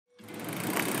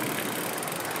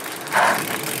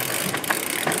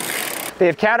they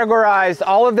have categorized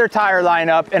all of their tire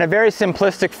lineup in a very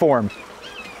simplistic form.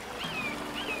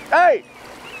 Hey!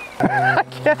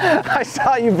 I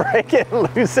saw you break it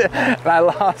and lose it, and I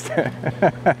lost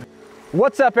it.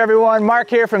 What's up everyone?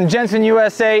 Mark here from Jenson,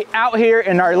 USA, out here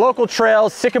in our local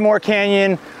trails, Sycamore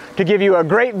Canyon, to give you a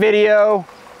great video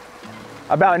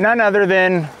about none other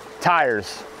than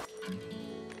tires.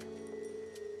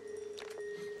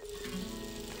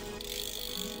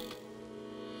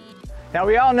 Now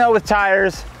we all know with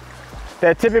tires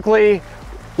that typically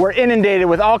we're inundated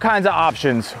with all kinds of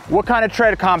options. What kind of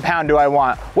tread compound do I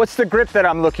want? What's the grip that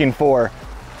I'm looking for?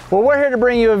 Well, we're here to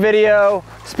bring you a video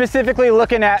specifically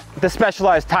looking at the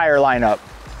Specialized tire lineup.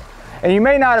 And you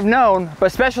may not have known,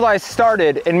 but Specialized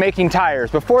started in making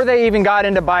tires. Before they even got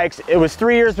into bikes, it was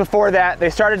 3 years before that, they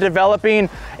started developing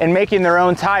and making their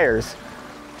own tires.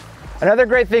 Another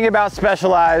great thing about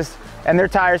Specialized and their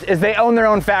tires is they own their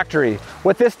own factory.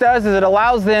 What this does is it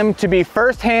allows them to be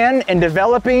firsthand in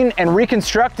developing and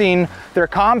reconstructing their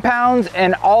compounds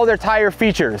and all their tire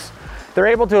features. They're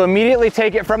able to immediately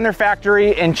take it from their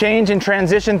factory and change and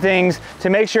transition things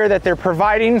to make sure that they're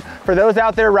providing for those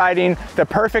out there riding the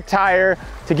perfect tire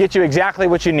to get you exactly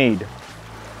what you need.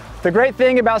 The great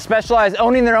thing about Specialized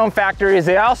owning their own factory is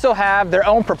they also have their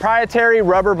own proprietary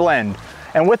rubber blend.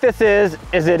 And what this is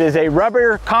it is a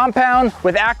rubber compound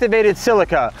with activated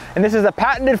silica. And this is a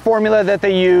patented formula that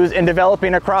they use in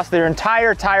developing across their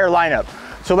entire tire lineup.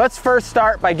 So let's first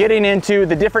start by getting into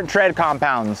the different tread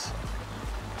compounds.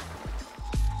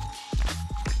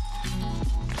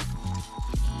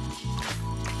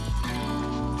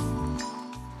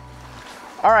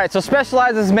 All right, so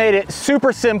Specialized has made it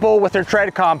super simple with their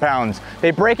tread compounds.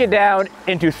 They break it down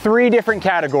into 3 different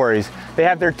categories. They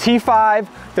have their T5,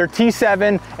 their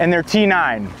T7, and their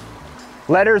T9.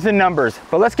 Letters and numbers,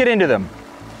 but let's get into them.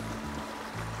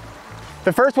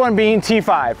 The first one being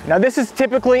T5. Now this is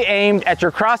typically aimed at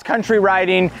your cross-country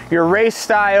riding, your race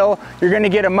style. You're gonna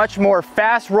get a much more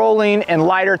fast rolling and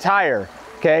lighter tire,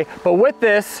 okay? But with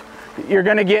this, you're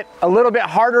gonna get a little bit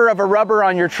harder of a rubber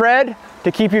on your tread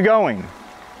to keep you going.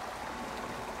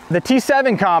 The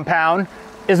T7 compound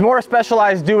is more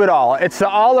Specialized do-it-all. It's the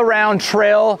all-around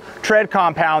trail tread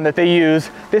compound that they use.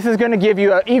 This is going to give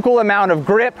you an equal amount of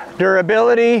grip,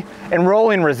 durability, and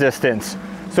rolling resistance.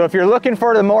 So if you're looking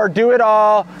for the more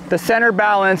do-it-all, the center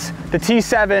balance, the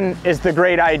T7 is the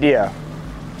great idea.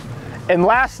 And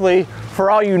lastly,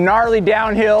 for all you gnarly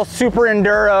downhill, super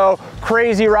enduro,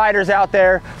 crazy riders out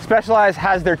there, Specialized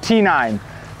has their T9.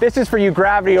 This is for you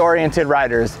gravity-oriented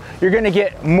riders. You're gonna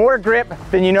get more grip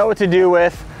than you know what to do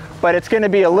with, but it's gonna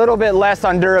be a little bit less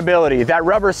on durability. That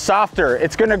rubber's softer.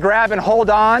 It's gonna grab and hold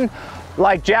on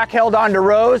like Jack held on to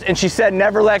Rose, and she said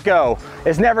never let go.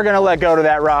 It's never gonna let go to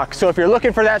that rock. So if you're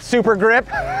looking for that super grip,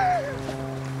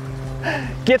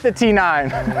 get the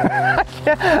T9.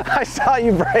 I saw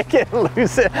you break it and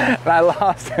lose it, and I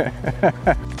lost it.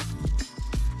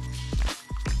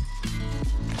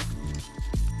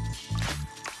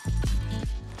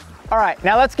 All right,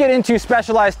 now let's get into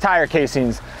Specialized tire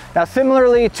casings. Now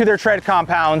similarly to their tread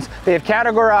compounds, they have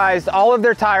categorized all of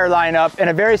their tire lineup in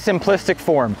a very simplistic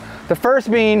form. The first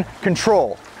being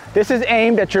Control. This is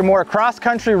aimed at your more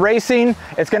cross-country racing.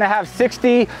 It's gonna have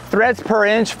 60 threads per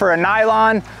inch for a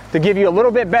nylon to give you a little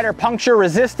bit better puncture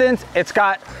resistance. It's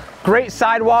got great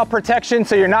sidewall protection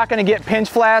so you're not gonna get pinch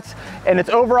flats, and it's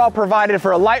overall provided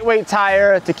for a lightweight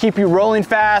tire to keep you rolling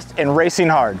fast and racing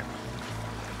hard.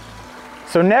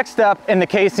 So next up in the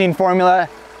casing formula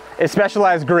is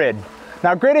Specialized Grid.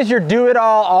 Now Grid is your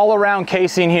do-it-all, all-around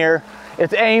casing here.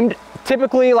 It's aimed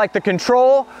typically like the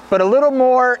Control, but a little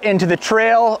more into the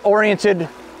trail-oriented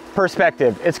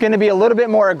perspective. It's gonna be a little bit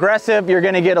more aggressive. You're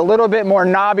gonna get a little bit more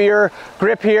knobbier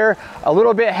grip here, a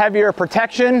little bit heavier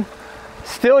protection.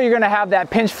 Still, you're gonna have that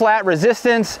pinch flat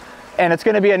resistance, and it's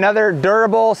gonna be another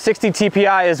durable 60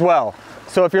 TPI as well.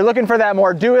 So if you're looking for that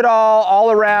more do-it-all,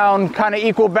 all-around, kind of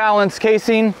equal balance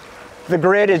casing, the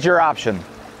Grid is your option.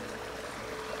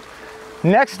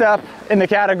 Next up in the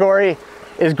category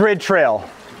is Grid Trail.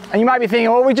 And you might be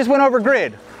thinking, well, we just went over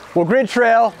Grid. Well, Grid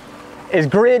Trail is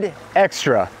Grid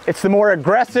Extra. It's the more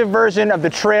aggressive version of the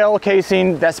trail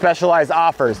casing that Specialized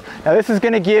offers. Now this is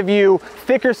going to give you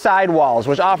thicker sidewalls,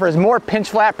 which offers more pinch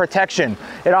flat protection.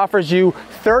 It offers you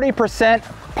 30%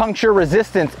 puncture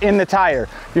resistance in the tire.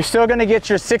 You're still going to get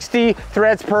your 60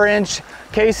 threads per inch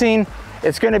casing.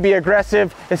 It's going to be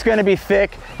aggressive, it's going to be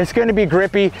thick, it's going to be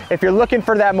grippy. If you're looking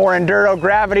for that more enduro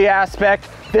gravity aspect,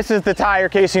 this is the tire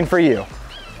casing for you.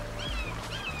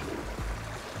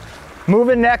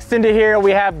 Moving next into here,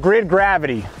 we have Grid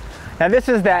Gravity. Now this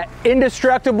is that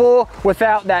indestructible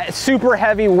without that super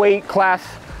heavy weight class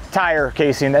tire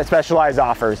casing that Specialized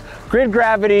offers. Grid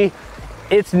gravity,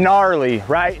 it's gnarly,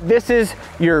 right? This is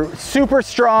your super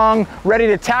strong, ready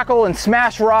to tackle and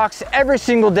smash rocks every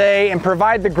single day and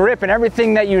provide the grip and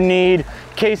everything that you need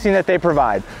casing that they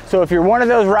provide. So if you're one of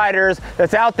those riders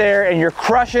that's out there and you're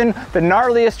crushing the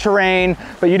gnarliest terrain,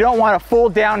 but you don't want a full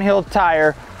downhill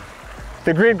tire,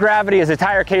 the Grid Gravity is a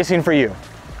tire casing for you.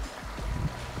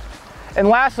 And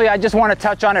lastly, I just want to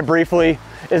touch on it briefly,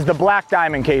 is the Black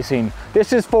Diamond casing.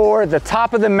 This is for the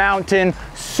top of the mountain,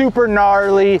 super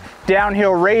gnarly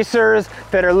downhill racers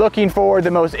that are looking for the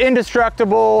most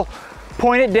indestructible,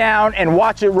 point it down and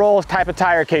watch it roll type of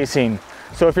tire casing.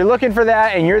 So if you're looking for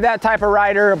that and you're that type of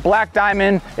rider, Black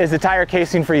Diamond is the tire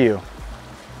casing for you.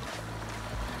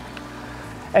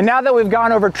 And now that we've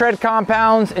gone over tread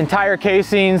compounds and tire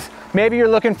casings, maybe you're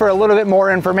looking for a little bit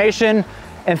more information.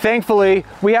 And thankfully,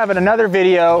 we have another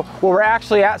video where we're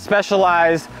actually at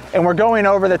Specialized and we're going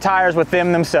over the tires with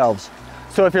them themselves.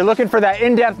 So if you're looking for that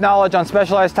in-depth knowledge on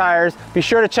Specialized tires, be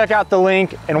sure to check out the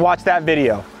link and watch that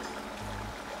video.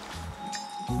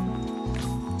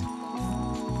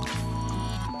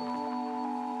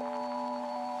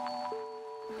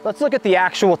 Let's look at the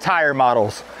actual tire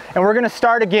models. And we're gonna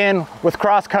start again with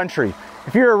cross country.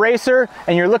 If you're a racer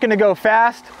and you're looking to go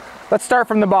fast, let's start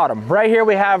from the bottom. Right here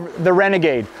we have the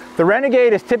Renegade. The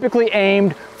Renegade is typically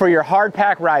aimed for your hard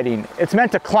pack riding. It's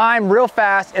meant to climb real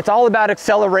fast. It's all about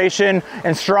acceleration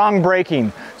and strong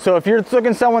braking. So if you're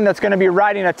looking someone that's gonna be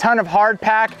riding a ton of hard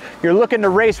pack, you're looking to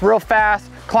race real fast,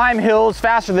 climb hills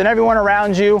faster than everyone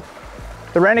around you,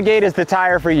 the Renegade is the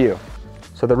tire for you.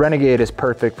 So the Renegade is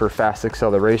perfect for fast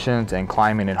accelerations and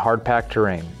climbing in hard pack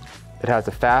terrain. It has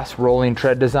a fast rolling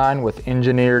tread design with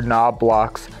engineered knob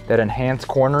blocks that enhance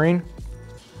cornering,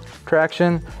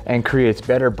 traction, and creates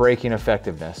better braking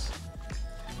effectiveness.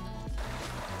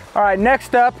 All right,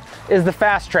 next up is the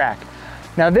Fast Trak.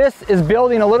 Now this is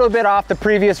building a little bit off the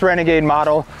previous Renegade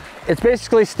model. It's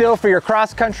basically still for your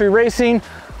cross-country racing,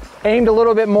 aimed a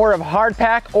little bit more of hard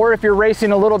pack, or if you're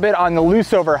racing a little bit on the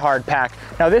loose over hard pack.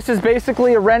 Now this is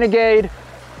basically a Renegade,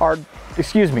 or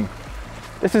excuse me,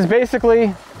 this is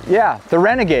basically, yeah, the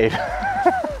Renegade.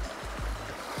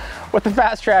 With the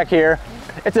Fast Trak here,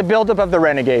 it's a buildup of the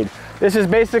Renegade. This is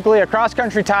basically a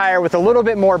cross-country tire with a little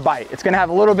bit more bite. It's gonna have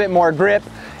a little bit more grip,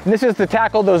 and this is to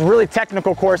tackle those really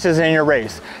technical courses in your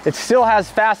race. It still has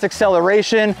fast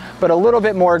acceleration, but a little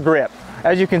bit more grip.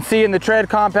 As you can see in the tread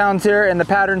compounds here and the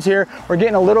patterns here, we're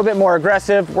getting a little bit more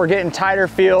aggressive, we're getting tighter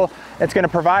feel. It's gonna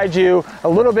provide you a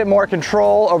little bit more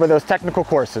control over those technical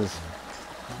courses.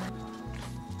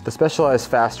 The Specialized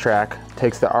Fast Trak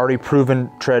takes the already proven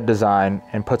tread design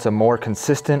and puts a more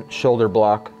consistent shoulder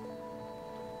block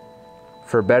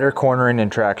for better cornering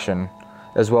and traction,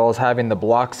 as well as having the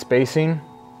block spacing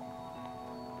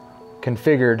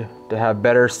configured to have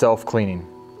better self-cleaning.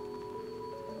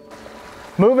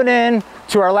 Moving in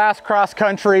to our last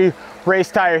cross-country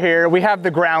race tire here, we have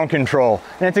the ground control.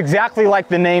 And it's exactly like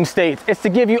the name states. It's to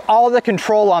give you all the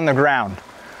control on the ground.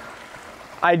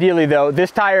 Ideally though, this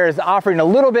tire is offering a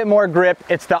little bit more grip.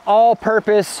 It's the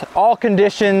all-purpose, all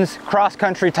conditions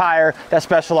cross-country tire that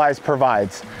Specialized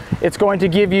provides. It's going to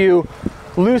give you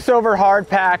loose over hard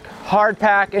pack,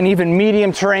 and even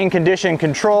medium terrain condition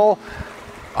control,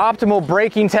 optimal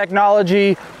braking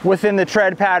technology within the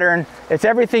tread pattern. It's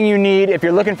everything you need if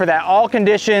you're looking for that all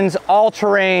conditions, all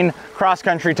terrain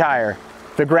cross-country tire,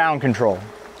 the ground control.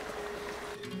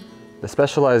 The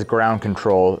Specialized ground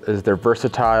control is their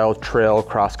versatile trail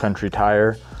cross-country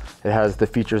tire. It has the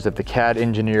features of the CAD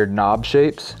engineered knob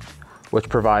shapes, which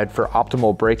provide for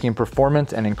optimal braking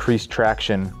performance and increased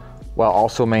traction, while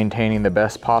also maintaining the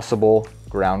best possible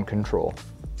ground control.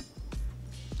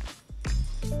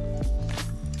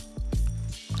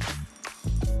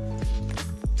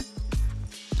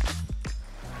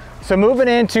 So moving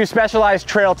into Specialized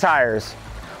trail tires.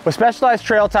 With Specialized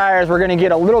trail tires, we're gonna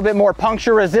get a little bit more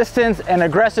puncture resistance and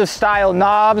aggressive style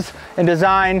knobs and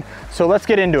design, so let's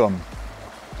get into them.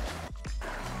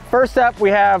 First up, we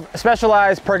have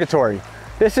Specialized Purgatory.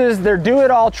 This is their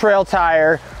do-it-all trail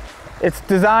tire. It's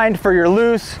designed for your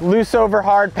loose over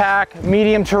hard pack,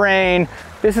 medium terrain.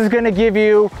 This is gonna give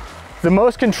you the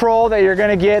most control that you're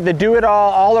gonna get, the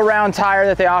do-it-all, all-around tire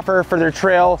that they offer for their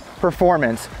trail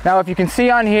performance. Now, if you can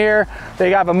see on here, they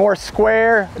have a more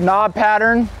square knob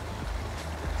pattern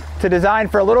to design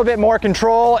for a little bit more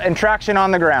control and traction on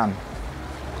the ground.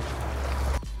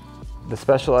 The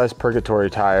Specialized Purgatory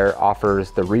tire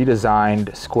offers the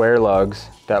redesigned square lugs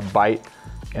that bite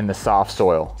in the soft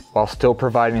soil, while still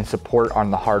providing support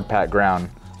on the hard pack ground.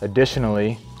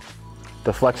 Additionally,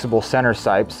 the flexible center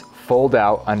sipes fold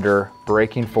out under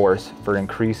braking force for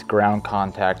increased ground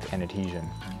contact and adhesion.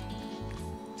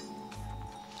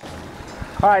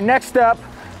 All right, next up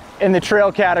in the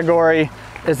trail category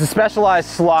is the Specialized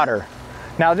Slaughter.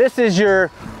 Now this is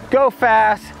your go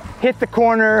fast, hit the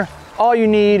corner, all you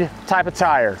need type of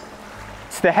tire.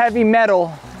 It's the heavy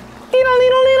metal,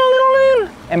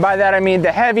 and by that I mean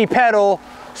the heavy pedal,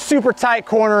 super tight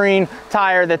cornering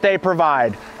tire that they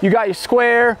provide. You got your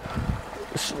square,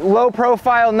 low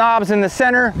profile knobs in the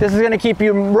center. This is going to keep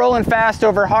you rolling fast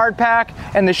over hard pack,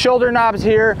 and the shoulder knobs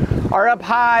here are up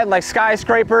high like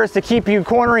skyscrapers to keep you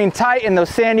cornering tight in those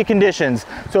sandy conditions.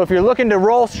 So if you're looking to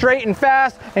roll straight and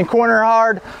fast and corner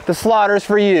hard, the Slaughter's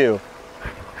for you.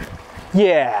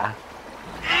 Yeah.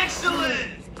 Excellent!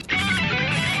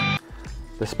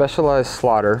 The Specialized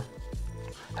Slaughter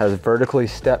has vertically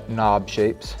stepped knob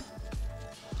shapes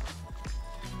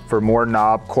for more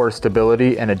knob core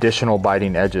stability and additional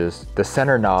biting edges. The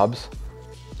center knobs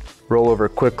roll over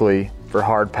quickly for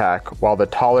hard pack, while the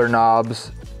taller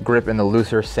knobs grip in the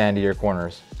looser, sandier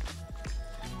corners.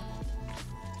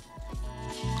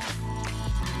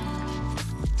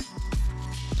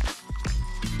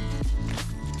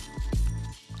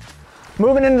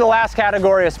 Moving into the last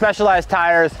category of Specialized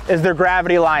tires is their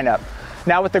Gravity lineup.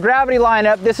 Now with the Gravity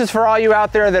lineup, this is for all you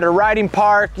out there that are riding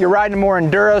park, you're riding more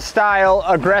enduro style,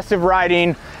 aggressive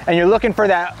riding, and you're looking for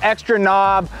that extra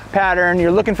knob pattern,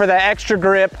 you're looking for that extra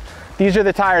grip. These are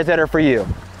the tires that are for you.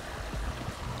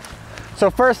 So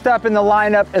first up in the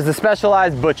lineup is the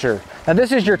Specialized Butcher. Now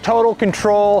this is your total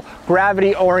control,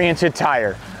 gravity oriented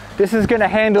tire. This is going to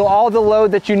handle all the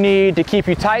load that you need to keep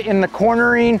you tight in the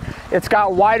cornering. It's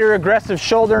got wider aggressive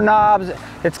shoulder knobs.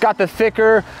 It's got the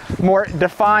thicker, more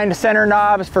defined center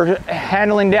knobs for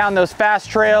handling down those fast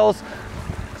trails.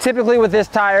 Typically with this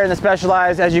tire and the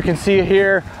Specialized, as you can see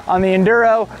here on the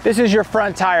Enduro, this is your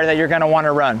front tire that you're going to want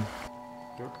to run.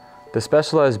 The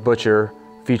Specialized Butcher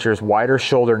features wider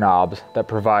shoulder knobs that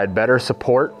provide better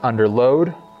support under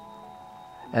load,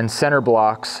 and center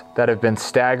blocks that have been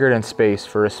staggered and spaced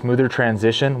for a smoother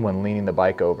transition when leaning the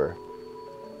bike over.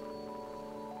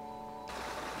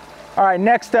 All right,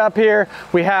 next up here,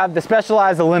 we have the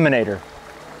Specialized Eliminator.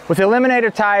 With the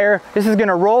Eliminator tire, this is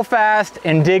gonna roll fast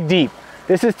and dig deep.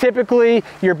 This is typically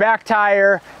your back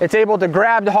tire. It's able to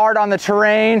grab hard on the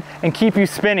terrain and keep you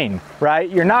spinning, right?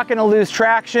 You're not gonna lose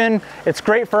traction. It's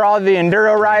great for all the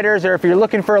enduro riders, or if you're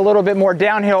looking for a little bit more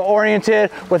downhill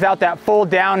oriented without that full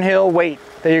downhill weight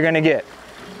that you're gonna get.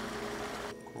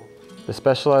 The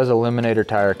Specialized Eliminator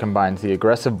tire combines the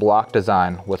aggressive block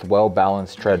design with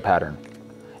well-balanced tread pattern.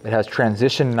 It has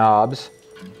transition knobs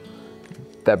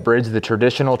that bridge the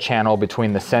traditional channel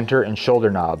between the center and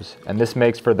shoulder knobs, and this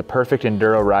makes for the perfect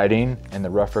enduro riding in the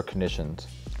rougher conditions.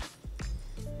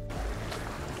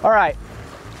 All right,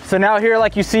 so now here,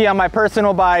 like you see on my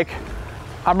personal bike,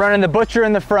 I'm running the Butcher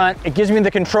in the front. It gives me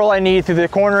the control I need through the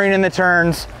cornering and the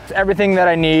turns. It's everything that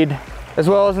I need. As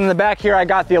well as in the back here, I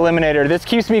got the Eliminator. This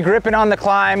keeps me gripping on the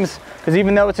climbs, because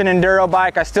even though it's an enduro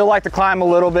bike, I still like to climb a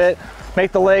little bit,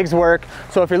 make the legs work.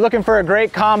 So if you're looking for a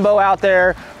great combo out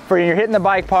there for you're hitting the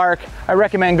bike park, I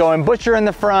recommend going Butcher in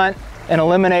the front and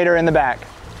Eliminator in the back.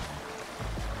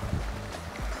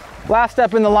 Last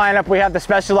up in the lineup, we have the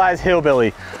Specialized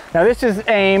Hillbilly. Now this is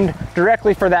aimed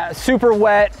directly for that super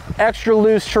wet, extra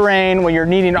loose terrain when you're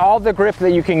needing all the grip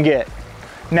that you can get.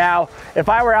 Now, if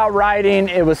I were out riding,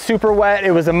 it was super wet,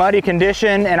 it was a muddy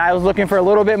condition, and I was looking for a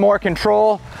little bit more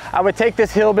control, I would take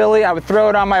this Hillbilly, I would throw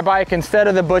it on my bike instead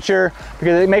of the Butcher,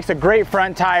 because it makes a great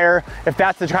front tire if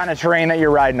that's the kind of terrain that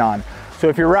you're riding on. So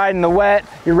if you're riding the wet,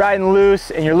 you're riding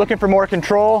loose, and you're looking for more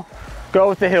control, go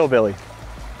with the Hillbilly.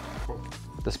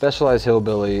 The Specialized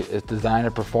Hillbilly is designed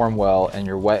to perform well in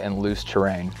your wet and loose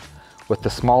terrain. With the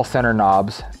small center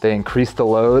knobs, they increase the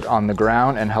load on the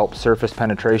ground and help surface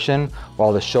penetration,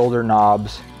 while the shoulder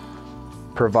knobs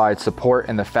provide support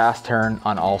in the fast turn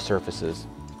on all surfaces.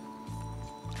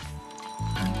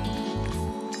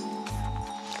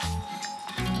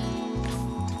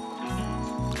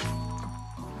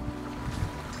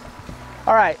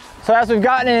 All right, so as we've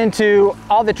gotten into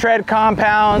all the tread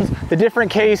compounds, the different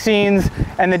casings,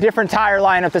 and the different tire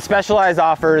lineup that Specialized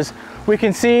offers, we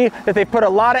can see that they put a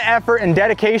lot of effort and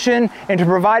dedication into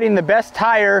providing the best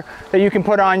tire that you can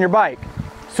put on your bike.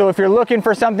 So if you're looking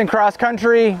for something cross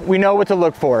country, we know what to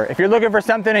look for. If you're looking for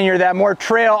something and you're that more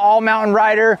trail all mountain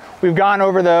rider, we've gone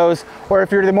over those. Or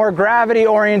if you're the more gravity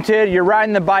oriented, you're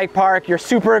riding the bike park, you're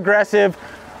super aggressive,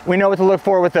 we know what to look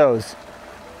for with those.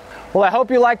 Well, I hope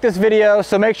you liked this video,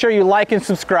 so make sure you like and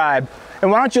subscribe. And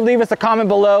why don't you leave us a comment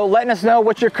below letting us know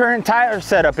what your current tire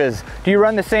setup is. Do you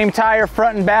run the same tire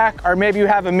front and back, or maybe you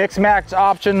have a mix match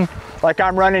option like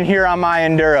I'm running here on my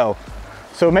Enduro?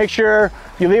 So make sure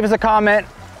you leave us a comment.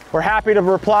 We're happy to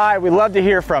reply. We'd love to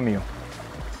hear from you.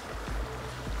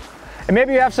 And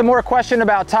maybe you have some more question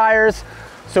about tires.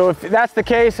 So if that's the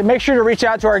case, make sure to reach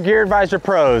out to our Gear Advisor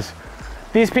pros.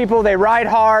 These people, they ride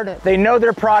hard, they know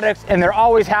their products, and they're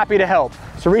always happy to help.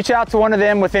 So reach out to one of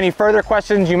them with any further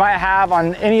questions you might have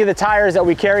on any of the tires that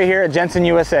we carry here at Jenson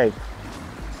USA.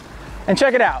 And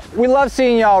check it out, we love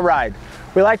seeing y'all ride.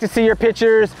 We like to see your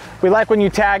pictures, we like when you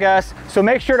tag us, so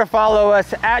make sure to follow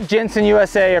us at Jenson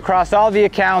USA across all the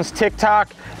accounts,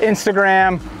 TikTok,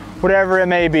 Instagram, whatever it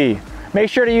may be. Make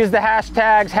sure to use the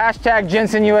hashtags, hashtag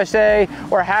Jenson USA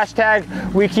or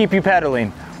hashtag We Keep You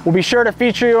Pedaling. We'll be sure to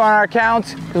feature you on our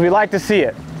accounts because we like to see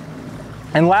it.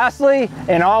 And lastly,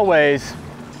 and always,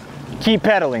 keep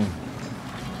pedaling.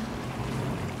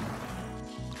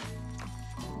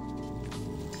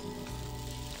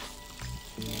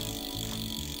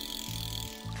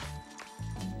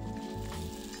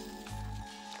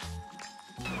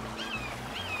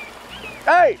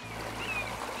 Hey!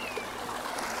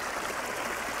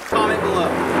 Comment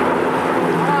below.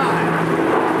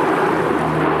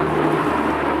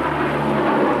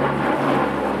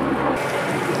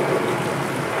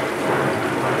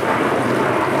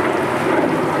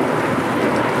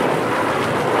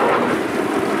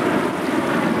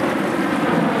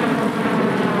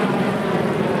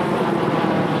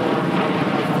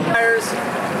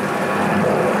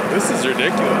 This is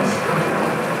ridiculous.